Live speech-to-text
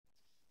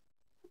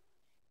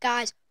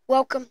guys,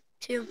 welcome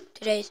to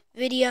today's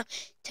video.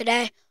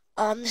 Today,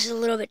 this is a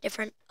little bit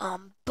different,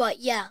 but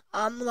yeah,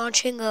 I'm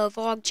launching a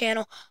vlog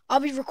channel. I'll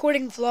be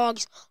recording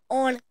vlogs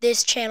on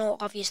this channel.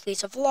 Obviously,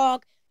 it's a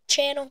vlog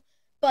channel,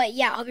 but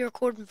yeah, I'll be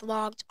recording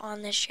vlogs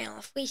on this channel.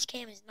 The face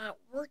cam is not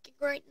working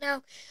right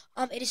now.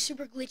 It is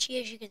super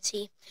glitchy, as you can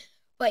see,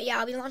 but yeah,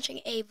 I'll be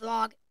launching a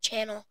vlog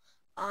channel.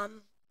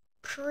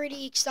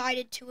 Pretty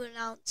excited to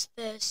announce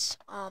this.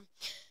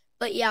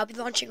 But yeah, I'll be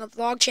launching a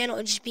vlog channel.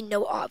 It'll just be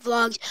no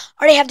vlogs.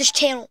 I already have this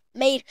channel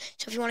made,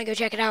 so if you want to go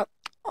check it out,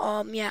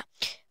 yeah.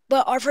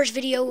 But our first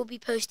video will be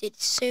posted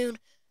soon,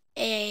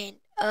 and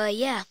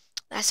yeah,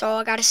 that's all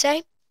I gotta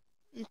say.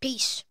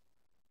 Peace.